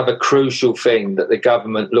think it's another crucial thing that the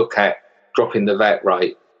government look at dropping the VAT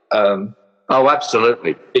rate. Oh,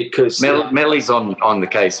 absolutely. Because Millie's on the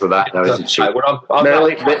case with that, though, isn't she?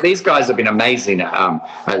 Millie, these guys have been amazing at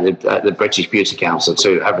the British Beauty Council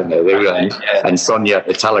too, haven't they? And Sonia at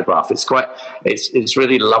the Telegraph. It's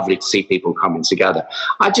really lovely to see people coming together.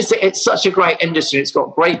 I just think it's such a great industry. It's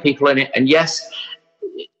got great people in it, and yes,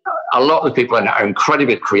 a lot of the people in it are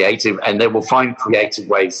incredibly creative, and they will find creative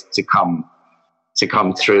ways to come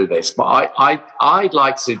through this. But I'd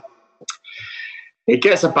like to. It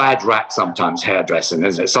gets a bad rap sometimes, hairdressing,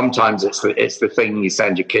 isn't it? Sometimes it's the thing you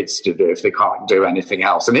send your kids to do if they can't do anything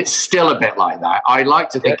else, and it's still a bit like that. I like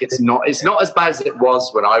to think it's not as bad as it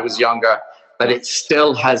was when I was younger, but it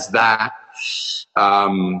still has that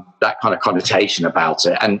kind of connotation about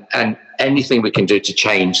it, and anything we can do to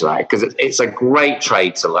change that, because it's a great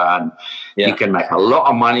trade to learn. Yeah. You can make a lot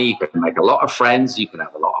of money, you can make a lot of friends, you can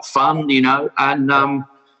have a lot of fun, and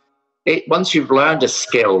once you've learned a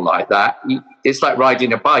skill like that, it's like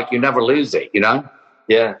riding a bike. You never lose it,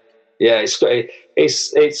 Yeah. It's.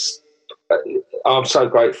 I'm so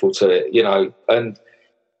grateful to it, and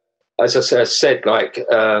as I said, like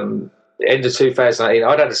end of 2018,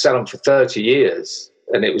 I'd had a salon for 30 years,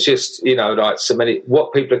 and it was just like so many.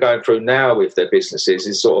 What people are going through now with their businesses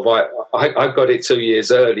is sort of I got it 2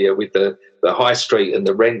 years earlier with the high street and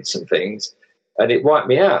the rents and things. And it wiped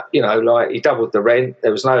me out, like he doubled the rent.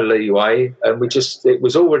 There was no leeway, and it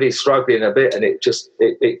was already struggling a bit, and it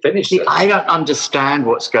finished. I don't understand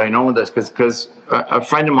what's going on with this, because a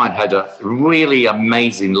friend of mine had a really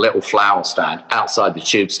amazing little flower stand outside the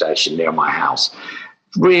tube station near my house.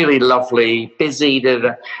 Really lovely, busy,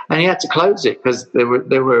 and he had to close it because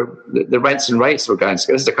the rents and rates were going. This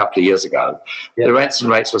is a couple of years ago. Yeah. The rents and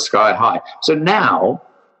rates were sky high. So now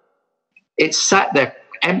it's sat there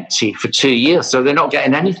empty for 2 years, so they're not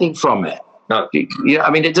getting anything from it. No,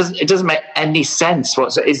 I mean, it doesn't make any sense.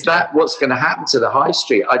 Is that what's going to happen to the high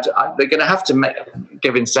street? They're going to have to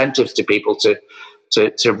give incentives to people to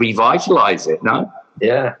revitalise it. No,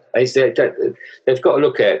 yeah, they've got to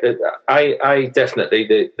look at it. I definitely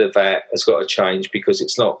the VAT has got to change, because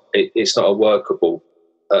it's not a workable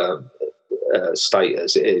state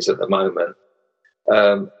as it is at the moment.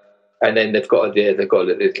 And then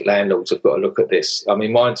the landlords have got to look at this. I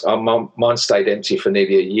mean, mine stayed empty for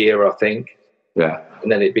nearly a year, I think. Yeah.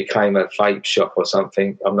 And then it became a vape shop or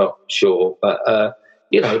something. I'm not sure, but at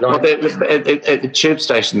the tube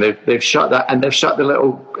station, they've shut that, and they've shut the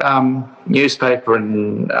little newspaper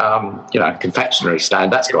and confectionery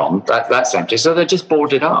stand. That's gone. That's empty. So they're just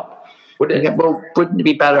boarded up. Wouldn't it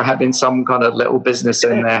be better having some kind of little business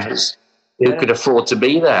in there who could afford to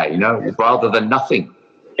be there, rather than nothing?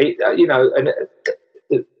 And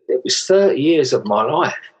it was 30 years of my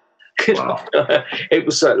life. Wow. It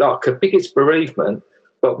was like a biggest bereavement.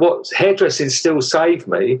 But what hairdressing still saved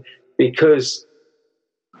me, because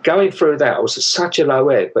going through that, I was at such a low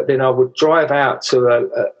ebb. But then I would drive out to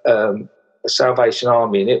a Salvation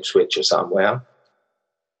Army in Ipswich or somewhere,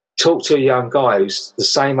 talk to a young guy who's the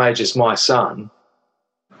same age as my son,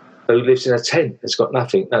 who lives in a tent, has got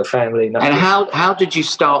nothing, no family, nothing. And how did you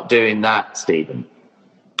start doing that, Stephen?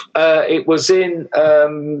 It was in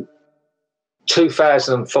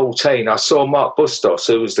 2014. I saw Mark Bustos,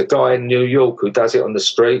 who was the guy in New York who does it on the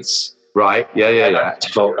streets. Right, yeah. I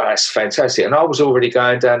thought, that's fantastic. And I was already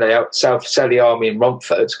going down to South Sally Army in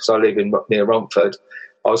Romford, because I live near Romford.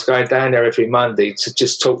 I was going down there every Monday to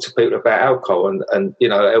just talk to people about alcohol and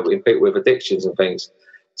helping people with addictions and things.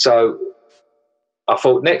 So I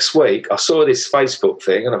thought next week, I saw this Facebook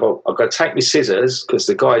thing, and I thought, I've got to take my scissors, because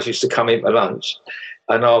the guys used to come in for lunch,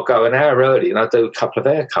 and I'll go an hour early and I'll do a couple of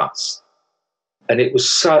haircuts. And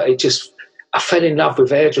I fell in love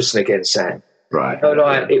with hairdressing again, Sam. Right.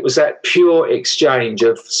 It was that pure exchange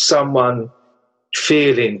of someone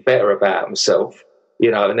feeling better about himself,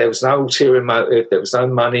 and there was no ulterior motive, there was no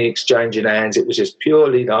money exchanging hands. It was just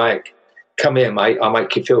purely like, come here, mate, I'll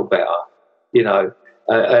make you feel better,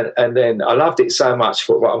 and then I loved it so much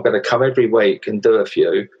for I'm going to come every week and do a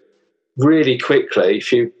few really quickly.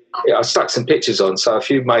 I stuck some pictures on, so a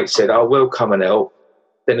few mates said, I will come and help.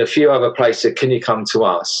 Then a few other places said, can you come to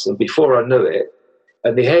us? And before I knew it,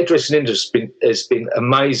 and the hairdressing industry has been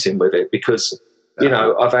amazing with it, because,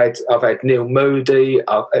 I've had Neil Moody,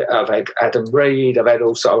 I've had Adam Reed, I'll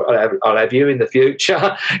have you in the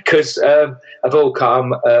future, because I've all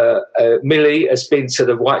come. Millie has been to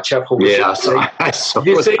the Whitechapel. Yeah, I saw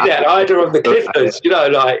you see that? Ida on the Clippers,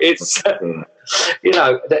 it's,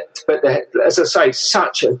 but as I say,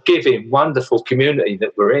 such a giving, wonderful community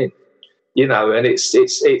that we're in, and it's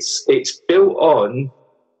built on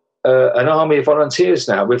an army of volunteers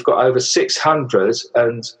now. We've got over 600,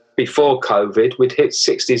 and before COVID, we'd hit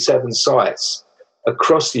 67 sites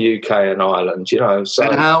across the UK and Ireland. So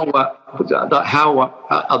and how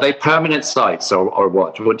are they permanent sites or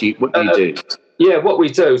what? What do you do? Yeah, what we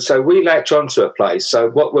do. So we latch onto a place.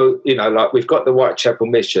 So what we've got the Whitechapel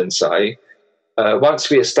mission. Say once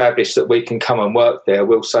we establish that we can come and work there,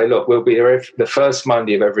 we'll say, look, we'll be here the first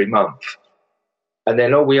Monday of every month. And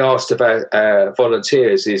then all we asked of our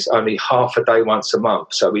volunteers is only half a day once a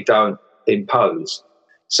month, so we don't impose.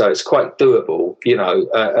 So it's quite doable,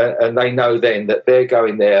 and they know then that they're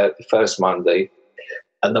going there the first Monday,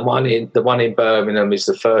 and the one in Birmingham is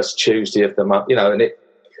the first Tuesday of the month,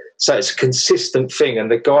 so it's a consistent thing, and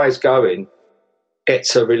the guys going get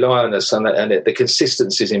to rely on us, and the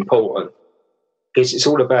consistency is important, because it's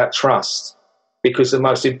all about trust. Because the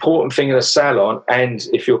most important thing in a salon, and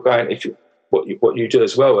what you do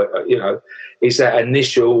as well, is that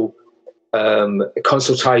initial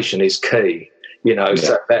consultation is key.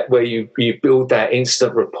 So that where you build that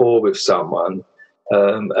instant rapport with someone,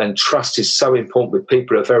 and trust is so important with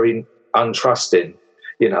people who are very untrusting.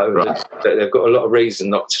 Right. They've got a lot of reason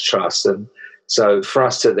not to trust, and so for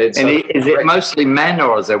us to then. Is it mostly men,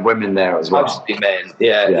 or is there women there as well? Mostly men.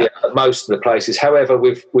 Yeah. Most of the places. However,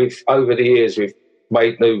 we've over the years we've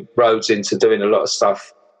made new roads into doing a lot of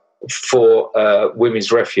stuff for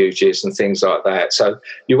women's refuges and things like that. So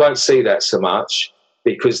you won't see that so much,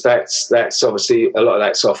 because that's obviously a lot of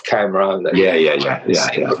that's off camera and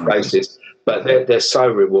places. But they're so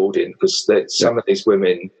rewarding, because some of these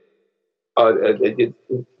women,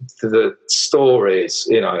 the stories,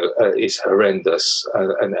 is horrendous,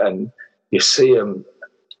 and you see them.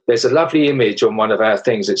 There's a lovely image on one of our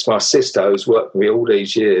things. It's my sister who's worked with me all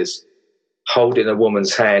these years, holding a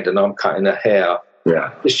woman's hand, and I'm cutting her hair.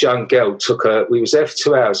 Yeah. This young girl we was there for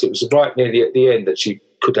 2 hours. It was right nearly at the end that she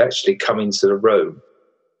could actually come into the room.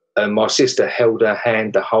 And my sister held her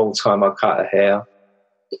hand the whole time I cut her hair.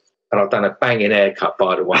 And I've done a banging haircut,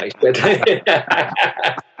 by the way.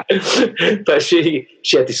 But she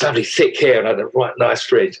had this lovely thick hair and had a right nice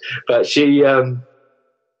fringe. But and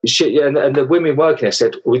the women working there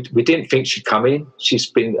said, we didn't think she'd come in. She's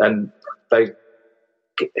been, and they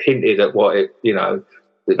hinted at what it,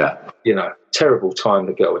 terrible time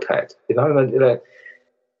the girl had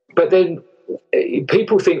but then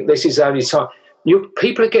people think this is the only time.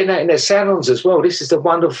 People are getting that in their salons as well. This is the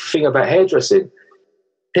wonderful thing about hairdressing.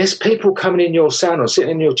 There's people coming in your salon,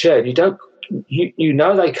 sitting in your chair, and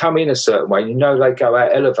they come in a certain way, they go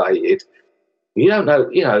out elevated. You don't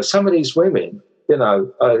know, some of these women,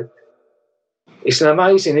 it's an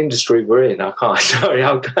amazing industry we're in. I can't. Sorry,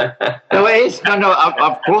 No, it is. No.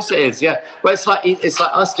 Of course it is. Yeah. Well, it's like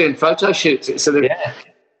us doing photo shoots. It's sort of. Yeah.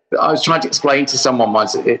 I was trying to explain to someone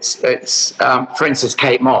once. It's for instance,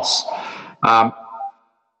 Kate Moss. I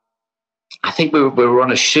think we were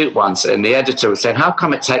on a shoot once, and the editor was saying, "How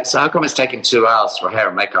come it's taking 2 hours for hair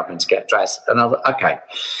and makeup and to get dressed?" And I was like, "Okay,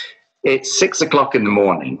 it's 6 o'clock in the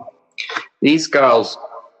morning. These girls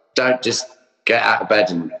don't just get out of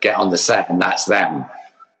bed and get on the set and that's them.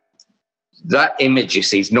 That image you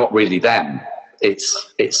see is not really them.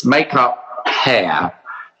 It's makeup, hair,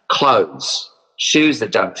 clothes, shoes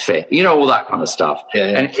that don't fit, you know, all that kind of stuff.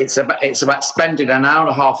 Yeah. And it's about spending an hour and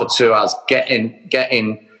a half or 2 hours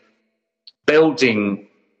building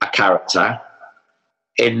a character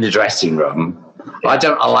in the dressing room. I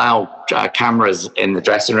don't allow cameras in the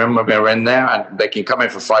dressing room when we're in there, and they can come in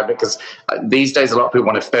for 5 minutes, because these days a lot of people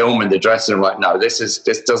want to film in the dressing room. Like, no, this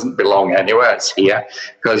doesn't belong anywhere. It's here,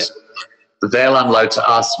 because they'll unload to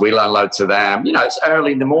us, we'll unload to them. You know, it's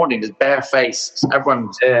early in the morning, it's barefaced,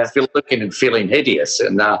 everyone's looking and feeling hideous,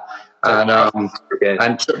 and trying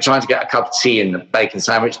to get a cup of tea and a bacon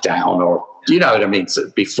sandwich down, or you know what I mean, so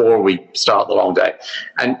before we start the long day.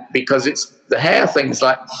 And because it's the hair thing is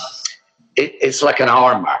like, it's like an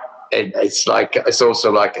armor. It's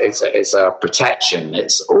also like it's a protection.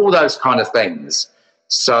 It's all those kind of things.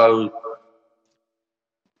 So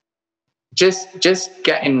just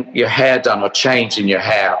getting your hair done or changing your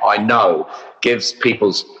hair, I know, gives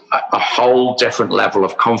people a whole different level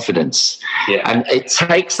of confidence. Yeah. And it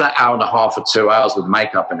takes that hour and a half or 2 hours with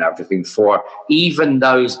makeup and everything for even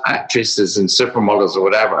those actresses and supermodels or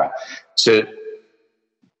whatever to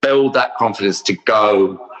build that confidence to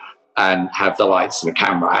go and have the lights and the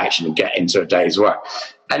camera action and get into a day's work.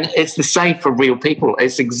 And it's the same for real people.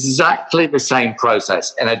 It's exactly the same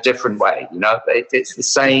process in a different way. You know, it's the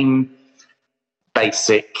same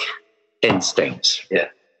basic instinct. Yeah,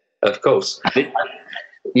 of course.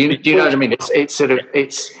 You know what I mean? It's sort of,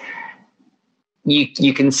 it's,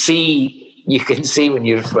 you can see when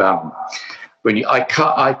you've, I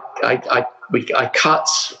cut,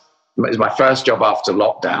 it was my first job after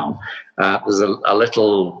lockdown. There's a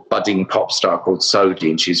little budding pop star called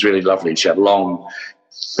Sodi, and she's really lovely. She had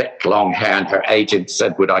thick, long hair, and her agent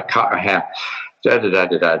said, would I cut her hair?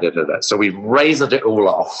 So we razored it all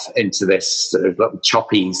off into this sort of little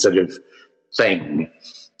choppy sort of thing.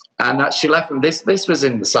 And she left me, this was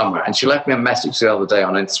in the summer, and she left me a message the other day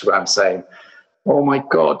on Instagram saying, oh my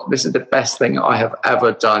God, this is the best thing I have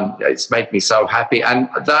ever done. It's made me so happy. And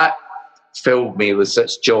that filled me with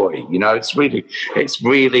such joy. You know, it's really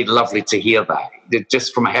lovely to hear that,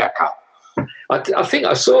 just from a haircut. I think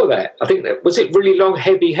I saw that. I think that was it. Really long,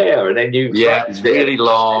 heavy hair, and then it was really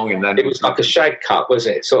long, and then it was like a shag cut, was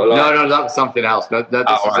it? Sort of like no, that was something else. No, this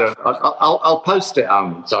is I'll post it.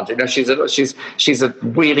 Sandra. No, she's a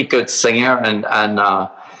really good singer, and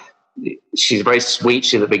she's very sweet.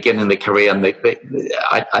 She's at the beginning of the career, and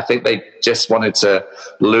I think they just wanted to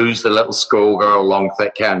lose the little schoolgirl long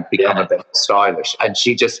thick hair and become a bit stylish. And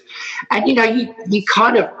she just, and you know, you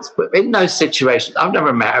kind of, in those situations, I've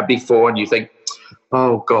never met her before, and you think,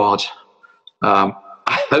 oh God, I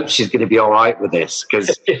hope she's going to be all right with this,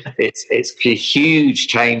 because it's a huge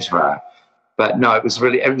change for her. But no, it was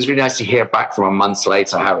really nice to hear back from her months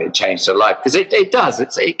later how it changed her life, because it does.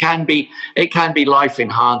 It can be life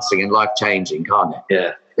enhancing and life changing, can't it?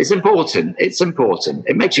 Yeah, it's important. It's important.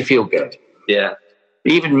 It makes you feel good. Yeah.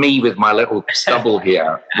 Even me with my little stubble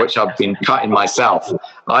here, which I've been cutting myself,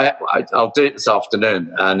 I'll do it this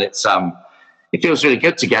afternoon, and it feels really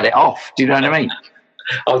good to get it off. Do you know what I mean?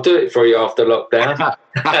 I'll do it for you after lockdown.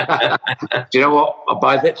 Do you know what?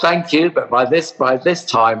 Thank you, but by this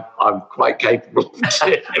time, I'm quite capable of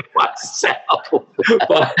doing it myself.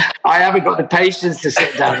 I haven't got the patience to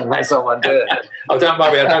sit down and let someone do it. Oh, don't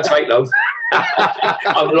worry, I don't take long.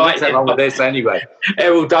 I'm lightning along with this anyway.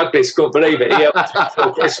 Errol Douglas, couldn't believe it. He helped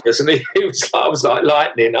before Christmas, and I was like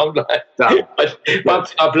lightning. I'm like,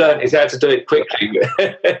 I've learned is how to do it quickly.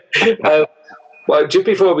 Well, just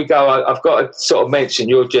before we go, I've got to sort of mention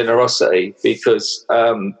your generosity, because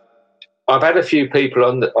I've had a few people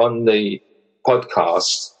on the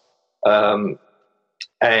podcast,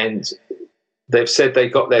 and they've said they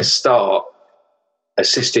got their start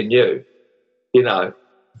assisting you. You know,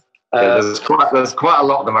 there's quite a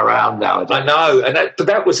lot of them around nowadays. I know, but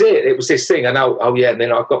that was it. It was this thing. I know. Oh yeah, and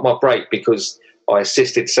then I got my break because I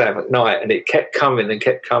assisted Sam McKnight, and it kept coming, and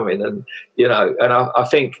you know, and I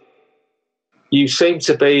think. You seem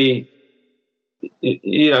to be,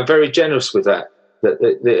 you know, very generous with that.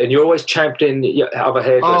 And you're always championing other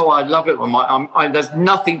hairdressers. Oh, I love it when there's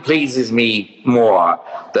nothing pleases me more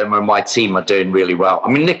than when my team are doing really well. I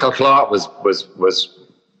mean, Nicola Clark was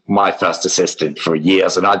my first assistant for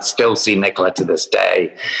years, and I'd still see Nicola to this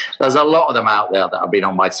day. There's a lot of them out there that have been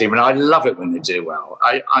on my team, and I love it when they do well.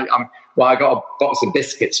 I got a box of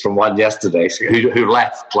biscuits from one yesterday who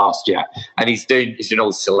left last year, and he's doing all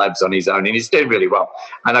the celebs on his own, and he's doing really well.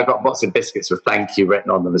 And I got a box of biscuits with thank you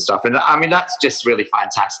written on them and stuff. And I mean, that's just really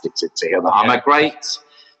fantastic to hear that. I'm a great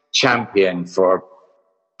champion for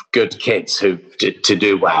good kids to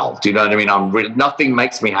do well. Do you know what I mean? Nothing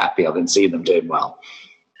makes me happier than seeing them doing well.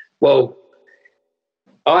 Well,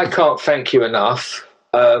 I can't thank you enough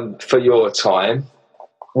for your time.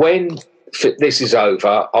 When this is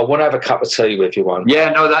over, I want to have a cup of tea with you one.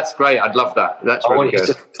 Yeah, no, that's great. I'd love that. That's really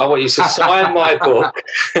good. I want you to sign my book.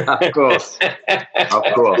 Of course. Of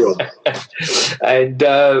course. And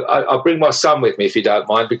I'll bring my son with me if you don't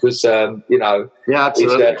mind, because, yeah,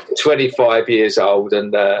 absolutely. He's 25 years old.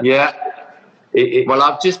 And well,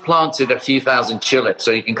 I've just planted a few thousand tulips,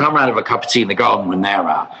 so you can come around and have a cup of tea in the garden when they're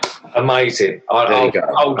out. Amazing. There you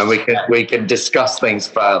go. And we can discuss things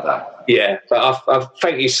further. Yeah, but I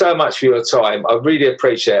thank you so much for your time. I really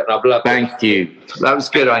appreciate it, and I've loved it. Thank you. That was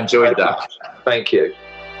good. I enjoyed that. Thank you.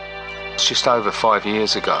 It's just over 5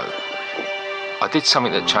 years ago, I did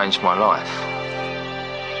something that changed my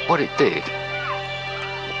life. What it did,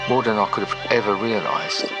 more than I could have ever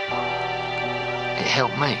realised, it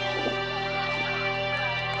helped me.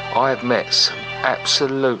 I have met some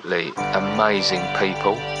absolutely amazing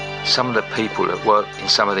people. Some of the people that work in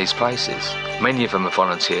some of these places, many of them are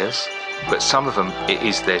volunteers, but some of them, it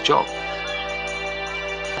is their job.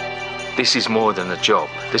 This is more than a job.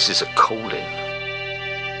 This is a calling.